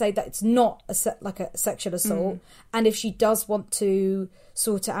mean to say that it's not a sexual assault. And if she does want to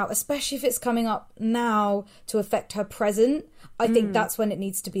sort it out, especially if it's coming up now to affect her present, I think that's when it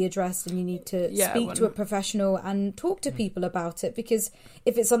needs to be addressed, and you need to speak to a professional and talk to people about it. Because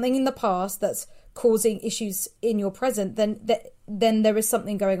if it's something in the past that's causing issues in your present, then there is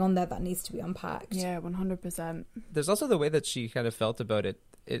something going on there that needs to be unpacked. Yeah, 100%. There's also the way that she kind of felt about it.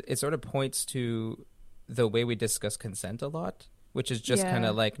 It sort of points to the way we discuss consent a lot, which is just kind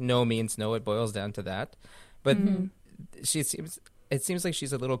of like no means no. It boils down to that. But it seems like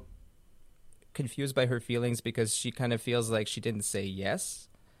she's a little confused by her feelings because she kind of feels like she didn't say yes.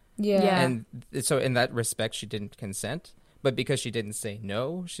 Yeah. And so in that respect, she didn't consent. But because she didn't say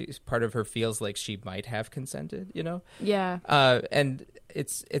no, part of her feels like she might have consented, you know? Yeah. And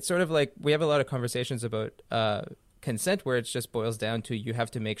it's sort of like we have a lot of conversations about consent where it just boils down to you have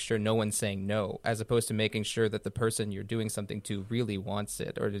to make sure no one's saying no, as opposed to making sure that the person you're doing something to really wants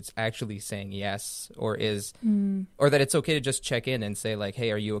it, or it's actually saying yes, or that it's okay to just check in and say like,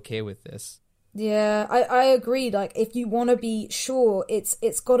 hey, are you okay with this? Yeah, I agree. Like, if you want to be sure,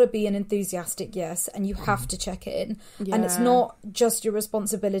 it's got to be an enthusiastic yes, and you have to check it in. Yeah. And it's not just your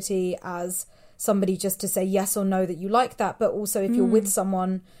responsibility as somebody just to say yes or no that you like that, but also if you're with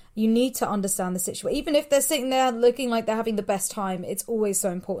someone, you need to understand the situation. Even if they're sitting there looking like they're having the best time, it's always so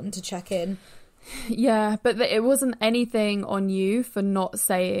important to check in. Yeah, but it wasn't anything on you for not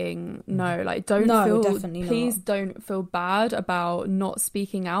saying no. Like, please don't feel bad about not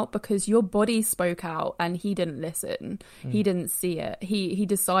speaking out, because your body spoke out and he didn't listen. He didn't see it. He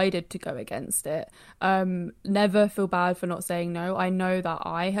decided to go against it. Never feel bad for not saying no. I know that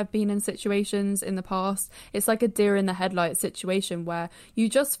I have been in situations in the past. It's like a deer in the headlights situation where you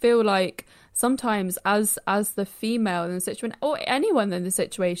just feel like sometimes as the female in the situation, or anyone in the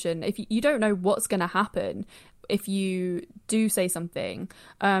situation, if you don't know what's going to happen if you do say something,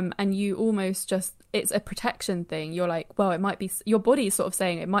 and you almost just, it's a protection thing. You're like, well, it might be, your body's sort of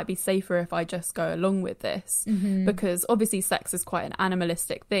saying it might be safer if I just go along with this, because obviously sex is quite an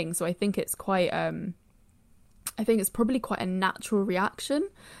animalistic thing. So I think it's quite I think it's probably quite a natural reaction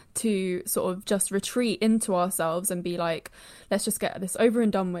to sort of just retreat into ourselves and be like, let's just get this over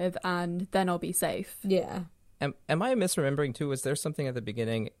and done with, and then I'll be safe. Yeah. Am I misremembering too? Was there something at the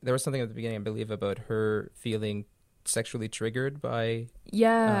beginning? There was something at the beginning, I believe, about her feeling sexually triggered by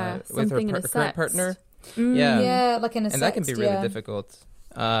with her current partner. Yeah, like in a sex, and that can be really difficult.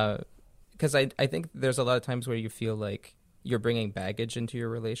 Because I think there's a lot of times where you feel like you're bringing baggage into your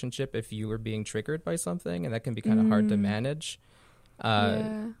relationship if you were being triggered by something, and that can be kind of hard to manage.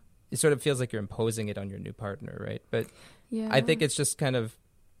 It sort of feels like you're imposing it on your new partner, right? But I think it's just kind of,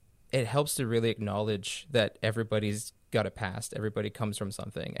 it helps to really acknowledge that everybody's got a past. Everybody comes from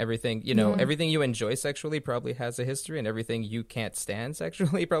something. Everything, everything you enjoy sexually probably has a history, and everything you can't stand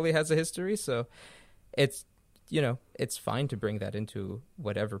sexually probably has a history. So it's, it's fine to bring that into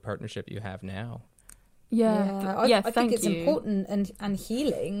whatever partnership you have now. I think it's important and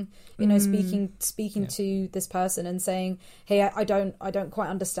healing, speaking to this person and saying, hey, I don't quite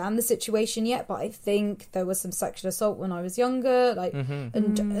understand the situation yet, but I think there was some sexual assault when I was younger,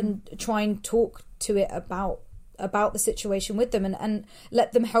 and try and talk to it about the situation with them, and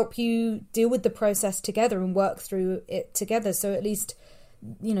let them help you deal with the process together and work through it together, so at least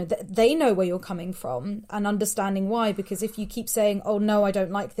they know where you're coming from and understanding why. Because if you keep saying, oh no, I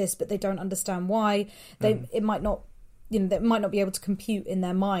don't like this, but they don't understand why, it might not, they might not be able to compute in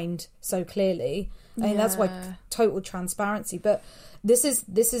their mind so clearly. I mean, that's why total transparency. But this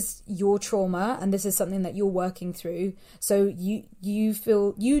is your trauma, and this is something that you're working through. So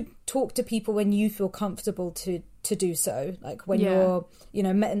you talk to people when you feel comfortable to do so, like when you're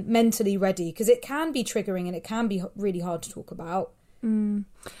mentally ready, because it can be triggering and it can be really hard to talk about.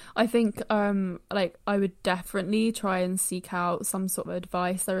 I think I would definitely try and seek out some sort of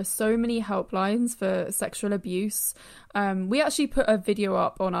advice. There are so many helplines for sexual abuse. We actually put a video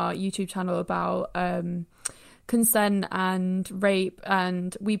up on our YouTube channel about consent and rape,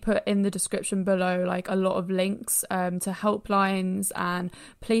 and we put in the description below like a lot of links to helplines and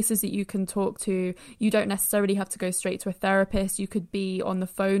places that you can talk to. You don't necessarily have to go straight to a therapist. You could be on the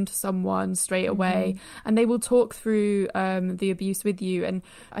phone to someone straight away, and they will talk through the abuse with you. And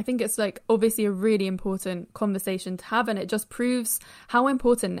I think it's like obviously a really important conversation to have, and it just proves how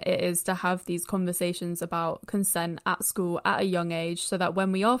important it is to have these conversations about consent at school at a young age, so that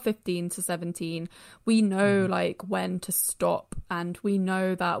when we are 15 to 17 we know like when to stop, and we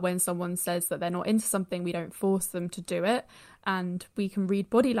know that when someone says that they're not into something, we don't force them to do it, and we can read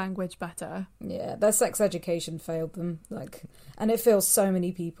body language better. Yeah, their sex education failed them, and it fails so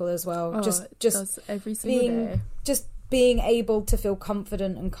many people as well. Just does every single day. Just being able to feel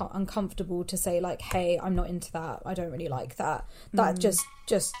confident and uncomfortable to say like, hey, I'm not into that, I don't really like that. That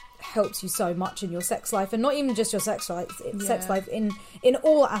just helps you so much in your sex life, and not even just your sex life, sex life in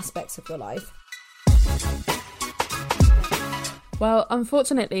all aspects of your life. Well,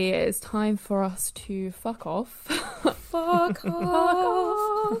 unfortunately, it is time for us to fuck off. Fuck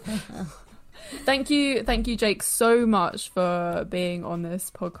off. Thank you, Jake, so much for being on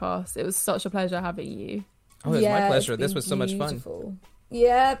this podcast. It was such a pleasure having you. Oh, it was my pleasure. This was so much fun.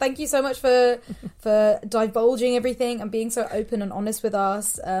 Yeah, thank you so much for divulging everything and being so open and honest with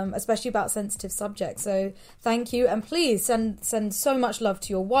us, especially about sensitive subjects. So thank you, and please send so much love to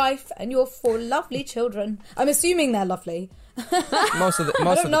your wife and your 4 lovely children. I'm assuming they're lovely. Most of the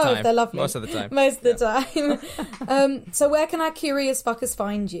time. If they're lovely. Most of the time. Most of the time. So where can our curious fuckers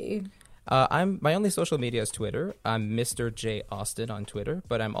find you? My only social media is Twitter. I'm Mr. J. Austin on Twitter,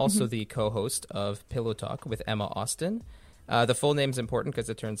 but I'm also the co-host of Pillow Talk with Emma Austin. The full name's important because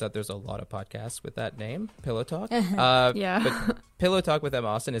it turns out there's a lot of podcasts with that name, Pillow Talk. But Pillow Talk with Emma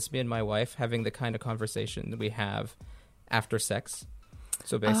Austin is me and my wife having the kind of conversation we have after sex.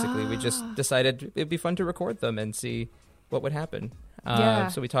 So basically, we just decided it'd be fun to record them and see what would happen.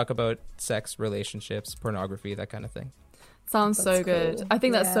 So we talk about sex, relationships, pornography, that kind of thing. Sounds so good. Cool. I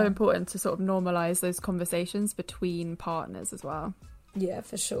think that's so important to sort of normalize those conversations between partners as well. Yeah,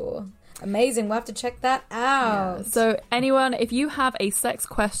 for sure. Amazing. We'll have to check that out. Yeah. So anyone, if you have a sex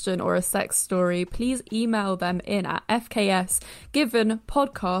question or a sex story, please email them in at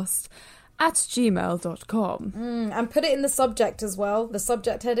fksgivenpodcast@gmail.com. And put it in the subject as well, the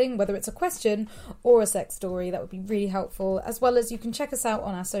subject heading, whether it's a question or a sex story. That would be really helpful. As well as you can check us out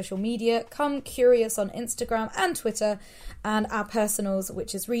on our social media. Come Curious on Instagram and Twitter, and our personals,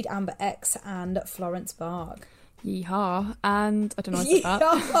 which is Reed Amber X and Florence Barg. Yeehaw. And I don't know what I said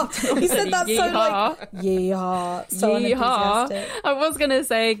that. You said that so like yeehaw. So unenthusiastic. I was going to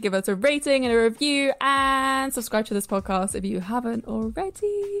say give us a rating and a review and subscribe to this podcast if you haven't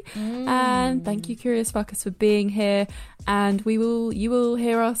already. And thank you, Curious Fuckers, for being here. And you will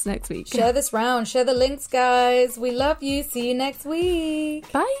hear us next week. Share this round. Share the links, guys. We love you. See you next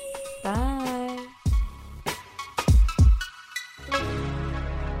week. Bye. Bye.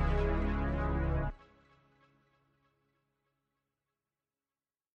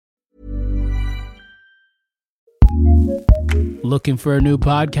 Looking for a new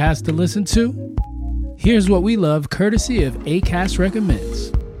podcast to listen to? Here's what we love, courtesy of Acast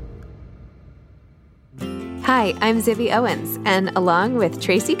Recommends. Hi, I'm Zibby Owens, and along with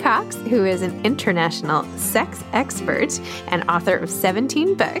Tracy Cox, who is an international sex expert and author of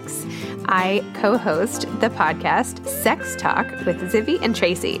 17 books, I co-host the podcast Sex Talk with Zibby and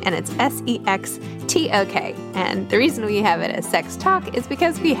Tracy, and it's SEXTOK. And the reason we have it as Sex Talk is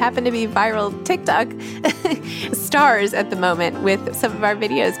because we happen to be viral TikTok stars at the moment, with some of our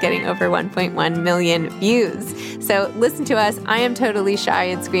videos getting over 1.1 million views. So listen to us. I am totally shy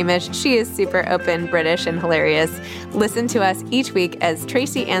and squeamish. She is super open, British, and hilarious. Listen to us each week as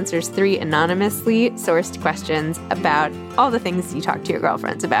Tracy answers 3 anonymously sourced questions about all the things you talk to your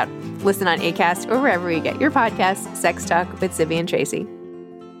girlfriends about. Listen on Acast or wherever you get your podcasts. Sex Talk with Zibby and Tracy.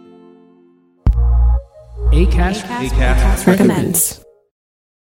 Acast recommends.